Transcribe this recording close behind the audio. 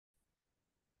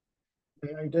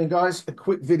Hey, how you doing, guys? A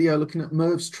quick video looking at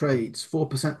Merv's trades.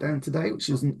 4% down today, which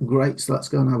isn't great, so let's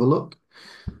go and have a look.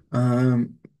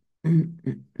 Um,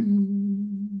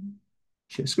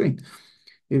 share screen.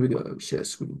 Here we go. Share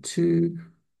screen two.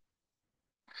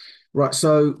 Right,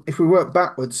 so if we work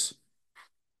backwards,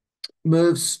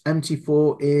 Merv's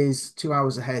MT4 is 2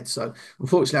 hours ahead. So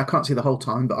unfortunately, I can't see the whole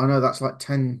time, but I know that's like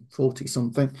 10:40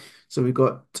 something. So we've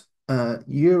got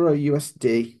Euro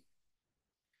USD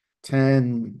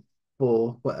 10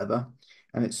 for whatever,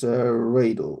 and it's a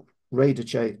Raider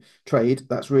trade.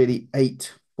 That's really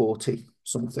 840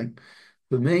 something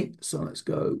for me. So let's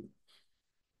go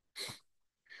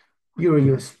Euro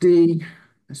USD.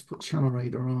 Let's put Channel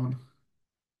Raider on.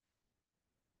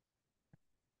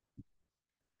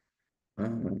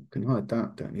 Can hide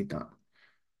that, don't need that.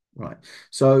 Right.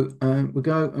 So we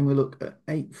go and we look at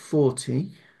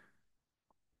 840.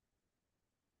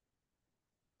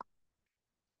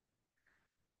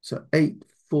 So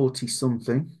 840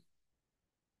 something.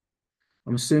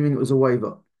 I'm assuming it was a wave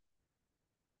up,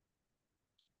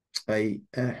 a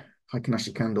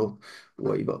Heikin candle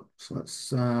wave up. So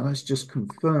let's just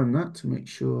confirm that to make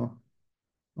sure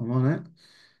I'm on it.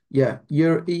 Yeah,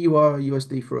 EUR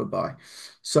USD for a buy.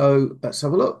 So let's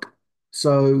have a look.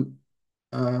 So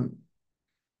um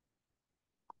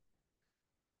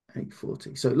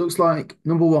 840. So it looks like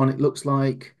number one, it looks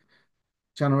like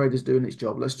Generator's doing its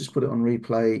job. Let's just put it on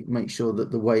replay, make sure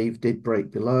that the wave did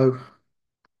break below.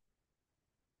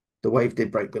 The wave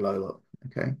did break below, look.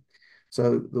 Okay.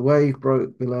 So the wave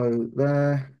broke below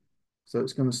there. So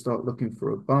it's going to start looking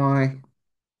for a buy.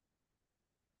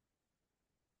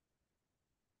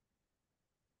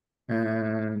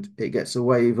 And it gets a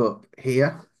wave up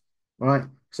here, right?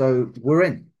 So we're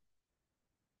in.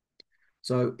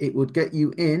 So it would get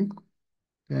you in,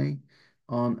 okay,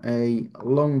 on a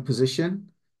long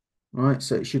position, right?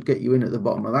 So it should get you in at the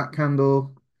bottom of that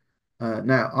candle.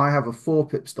 Now I have a 4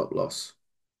 pip stop loss,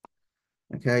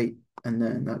 okay, and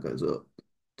then that goes up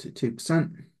to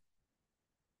 2%.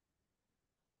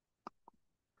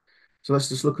 So let's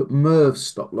just look at Merv's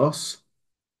stop loss.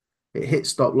 It hit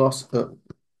stop loss at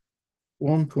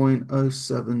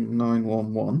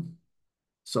 1.07911.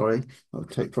 Sorry, I'll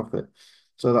take profit.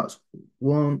 So that's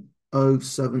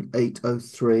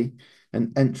 107,803,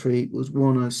 and entry was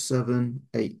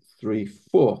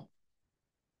 107,834.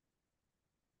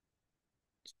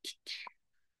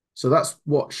 So that's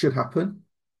what should happen,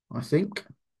 I think,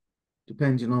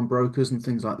 depending on brokers and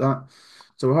things like that.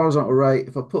 So a horizontal rate,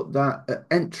 if I put that at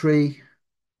entry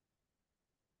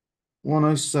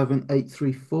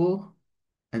 107,834,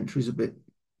 entry's a bit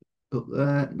up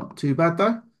there, not too bad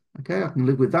though. Okay, I can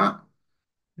live with that.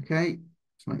 Okay,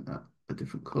 let's make that a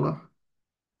different color.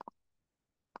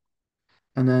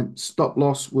 And then stop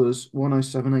loss was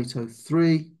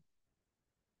 107,803.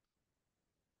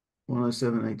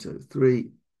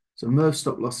 107,803. So Merv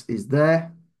stop loss is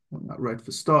there. I want that red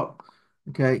for stop.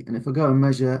 Okay, and if I go and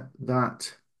measure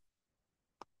that,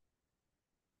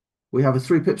 we have a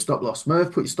 3 pip stop loss.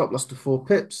 Merv, put your stop loss to 4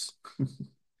 pips.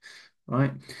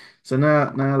 Right. So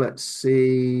now let's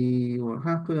see what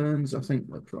happens. I think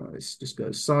the price just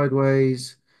goes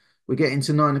sideways. We get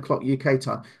into 9 o'clock UK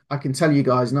time. I can tell you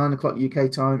guys, 9 o'clock UK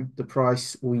time, the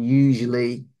price will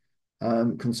usually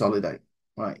consolidate.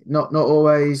 Right. Not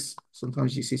always.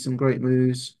 Sometimes you see some great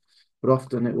moves, but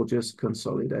often it will just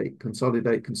consolidate,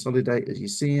 consolidate, consolidate as you're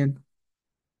seeing.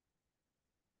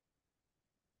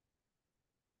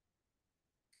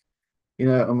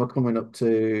 And we're coming up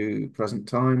to present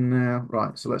time now.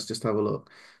 Right, so let's just have a look.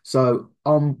 So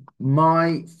on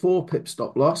my 4 pip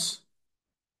stop loss,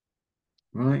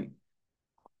 right,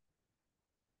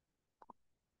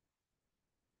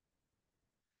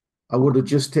 I would have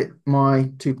just hit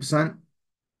my 2%.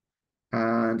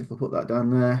 And if I put that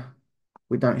down there,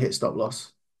 we don't hit stop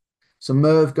loss. So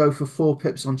Merv, go for 4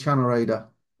 pips on Channel Radar,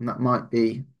 and that might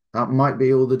be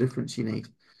all the difference you need.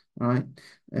 Right.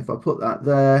 If I put that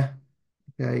there,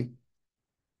 okay,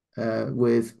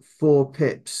 with 4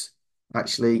 pips,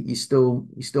 actually you still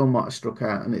might have struck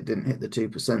out and it didn't hit the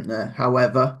 2% there.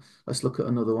 However, let's look at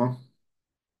another one.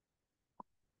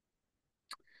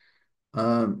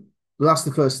 Well, that's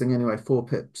the first thing anyway, 4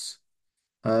 pips.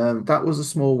 That was a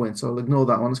small win, so I'll ignore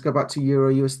that one. Let's go back to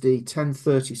Euro USD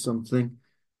 1030 something.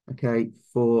 Okay,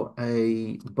 for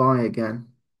a buy again.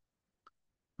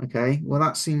 Okay, well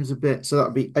that seems a bit, so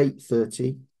that'd be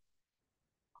 830.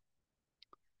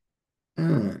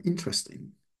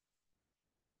 Interesting.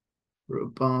 For a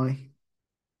buy.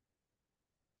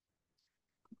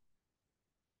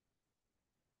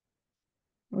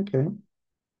 Okay.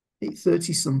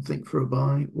 830 something for a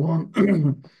buy.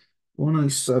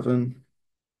 107.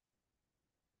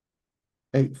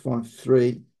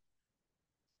 853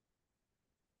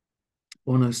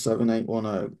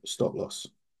 107810 stop loss.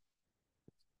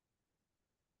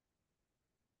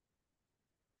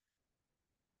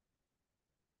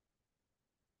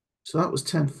 So that was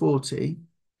 1040.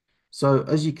 So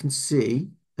as you can see,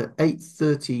 at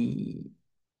 830,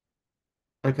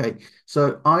 okay,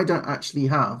 so I don't actually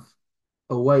have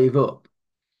a wave up.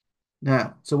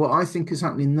 Now, so what I think is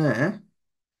happening there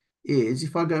is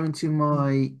if I go into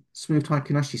my smooth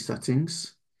Heikin-Ashi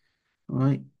settings,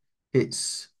 right,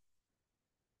 it's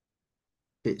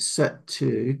set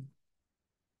to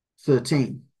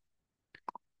 13,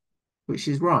 which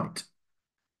is right.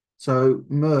 So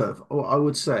Merv, what I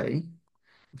would say,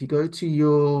 if you go to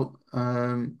your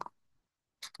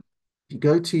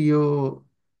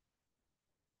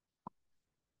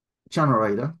channel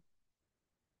radar,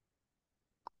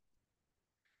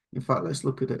 in fact, let's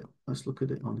look at it. Let's look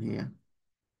at it on here.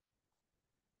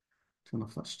 Turn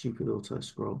off that stupid auto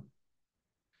scroll.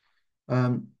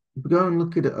 Go and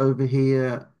look at it over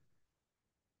here,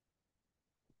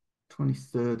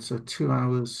 23rd, so 2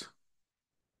 hours.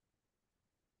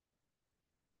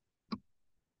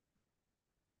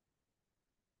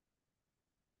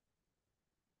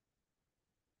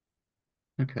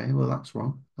 Okay, well, that's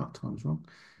wrong. That time's wrong.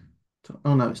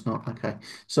 Oh, no, it's not. Okay.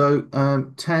 So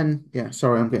 10, yeah,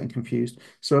 sorry, I'm getting confused.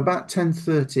 So about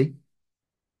 10:30,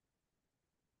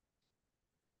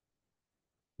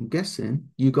 I'm guessing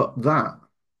you got that.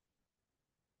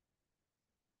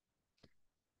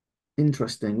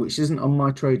 Interesting, which isn't on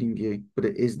my trading view, but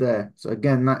it is there. So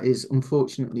again, that is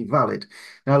unfortunately valid.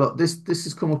 Now, look, this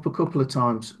has come up a couple of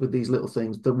times with these little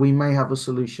things that we may have a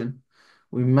solution.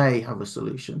 We may have a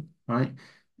solution, right?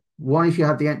 One, if you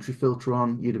had the entry filter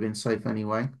on, you'd have been safe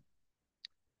anyway.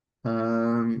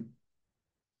 And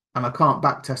I can't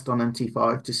backtest on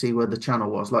MT5 to see where the channel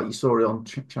was. Like you saw it on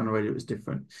channel radio, it was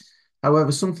different.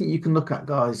 However, something you can look at,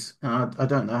 guys, and I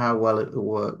don't know how well it will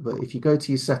work, but if you go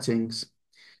to your settings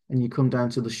and you come down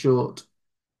to the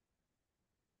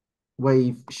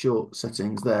wave short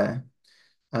settings there,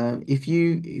 if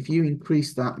you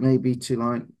increase that maybe to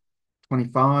like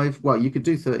 25, well, you could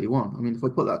do 31. I mean, if we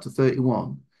put that to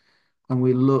 31 and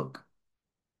you look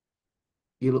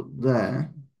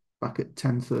there, back at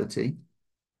 10:30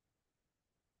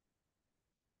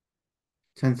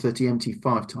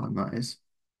 MT5 time, that is.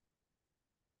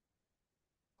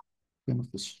 Going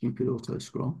off the stupid auto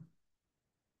scroll.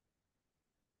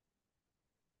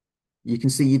 You can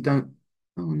see you don't.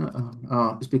 Oh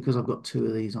no! It's because I've got two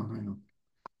of these on. Hang on.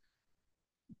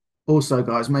 Also,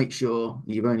 guys, make sure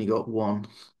you've only got one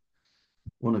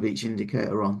of each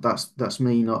indicator on. That's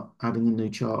me not adding a new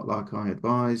chart like I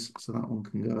advise. So that one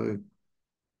can go.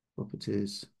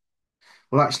 Properties.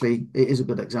 Well, actually, it is a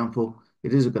good example.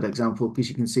 It is a good example because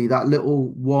you can see that little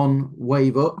one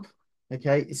wave up.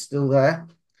 Okay, it's still there,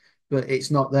 but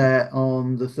it's not there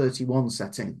on the 31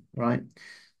 setting, right?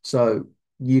 So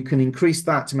you can increase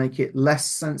that to make it less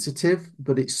sensitive,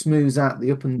 but it smooths out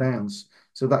the up and downs.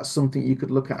 So that's something you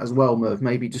could look at as well, Merv.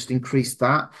 Maybe just increase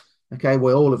that. Okay,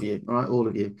 well, all of you, all right, all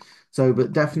of you. So,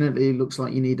 but definitely looks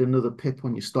like you need another pip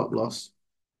on your stop loss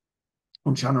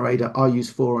on channel radar. I use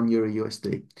 4 on Euro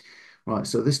USD. Right,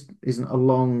 so this isn't a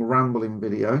long rambling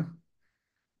video.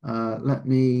 Let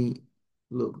me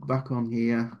look back on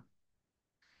here.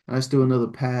 Let's do another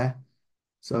pair.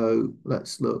 So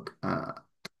let's look at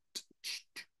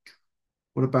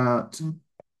what about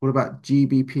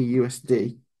GBP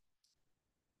USD?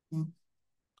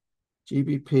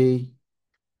 GBP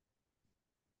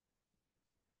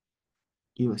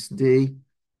USD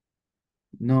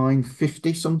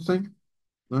 950 something.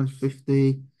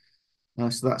 950.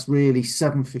 So that's really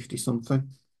 750 something.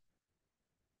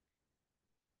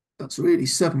 That's really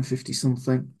 750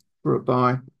 something for a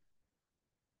buy.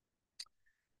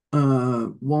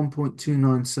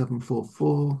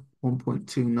 1.29744,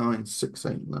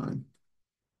 1.29689.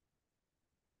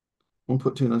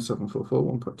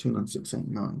 1.29744,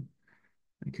 1.29689.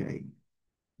 Okay,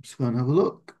 just go and have a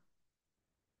look.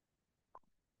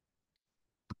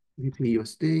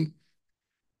 USD.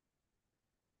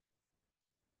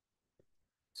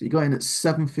 So you got in at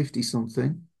 750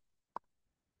 something.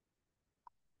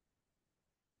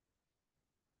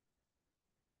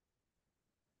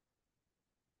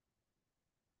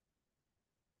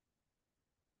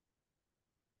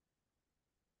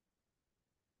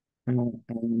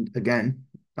 And again,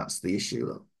 that's the issue.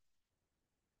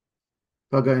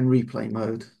 If I go in replay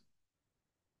mode,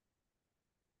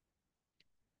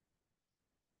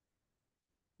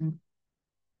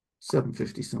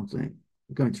 750 something,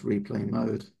 go into replay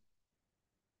mode.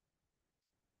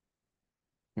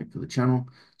 Wait for the channel.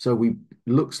 So we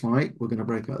looks like we're going to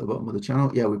break out the bottom of the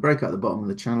channel. Yeah, we break out the bottom of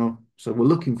the channel. So we're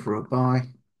looking for a buy.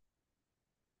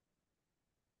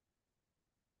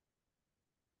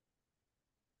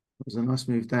 It was a nice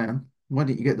move down. Why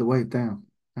didn't you get the wave down?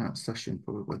 Out of session,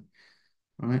 probably.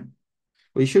 All right.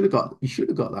 Well, you should have got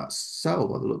that sell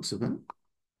by the looks of it.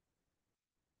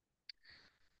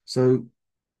 So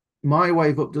my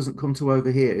wave up doesn't come to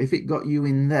over here. If it got you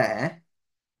in there,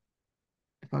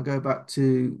 if I go back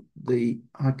to the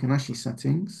Heikin-Ashi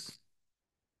settings,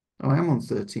 oh, I am on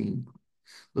 13.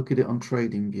 Look at it on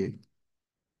trading view.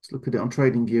 Let's look at it on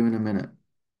trading view in a minute.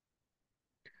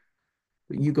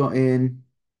 But you got in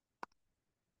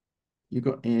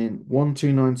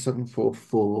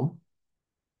 129744.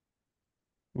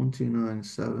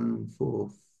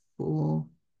 129744.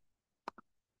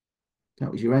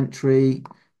 That was your entry.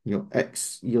 Your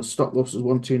stop loss was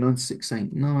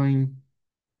 129689,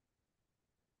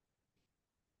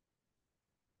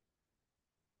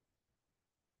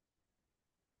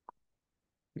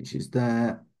 which is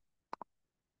there,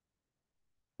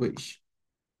 which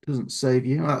doesn't save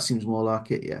you. Well, that seems more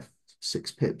like it. Yeah,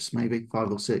 6 pips, maybe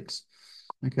 5 or 6.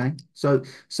 Okay, so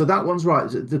that one's right.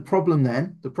 The problem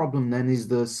then is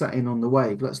the setting on the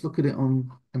wave. Let's look at it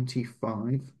on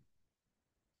MT5,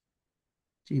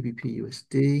 GBP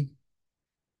USD.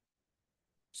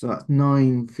 So that's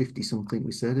 950 something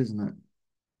we said, isn't it?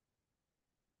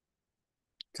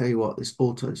 Tell you what, this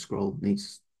auto scroll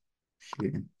needs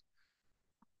shooting.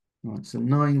 Right, so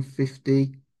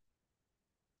 950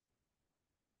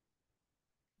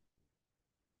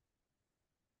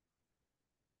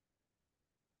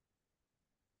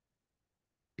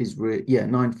 is yeah,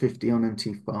 950 on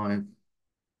MT5.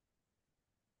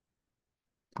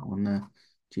 That one there,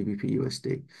 GBP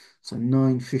USD. So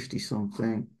 950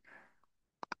 something.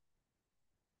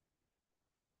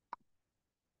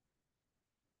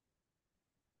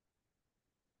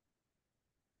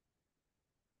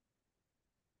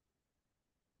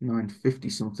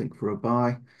 $950 something for a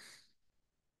buy.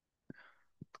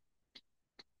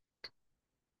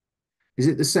 Is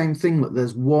it the same thing that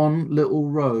there's one little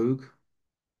rogue?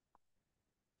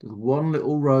 There's one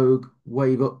little rogue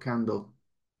wave up candle,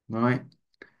 right?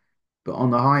 But on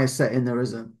the higher setting, there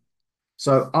isn't.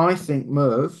 So I think,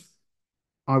 Merv,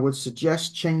 I would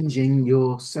suggest changing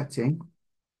your setting.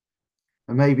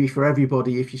 And maybe for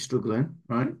everybody, if you're struggling,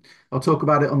 right? I'll talk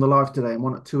about it on the live today. I'm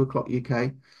on at 2 o'clock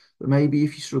UK. But maybe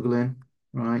if you're struggling,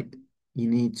 right, we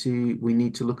need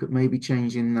to look at maybe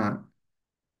changing that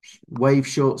wave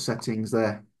short settings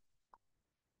there,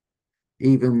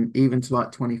 even to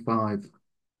like 25.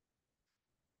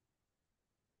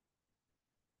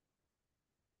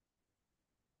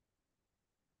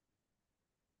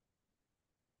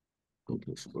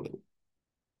 Okay, scroll.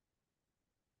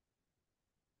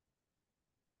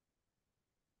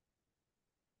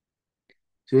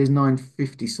 So here's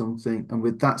 950 something, and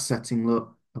with that setting,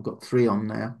 look, I've got 3 on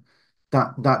now.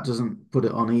 That doesn't put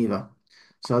it on either.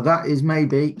 So that is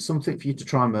maybe something for you to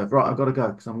try, Merv. Right, I've got to go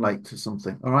because I'm late to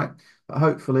something. All right. But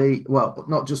hopefully, well,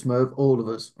 not just Merv, all of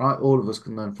us, right? All of us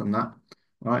can learn from that.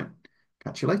 All right.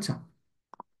 Catch you later.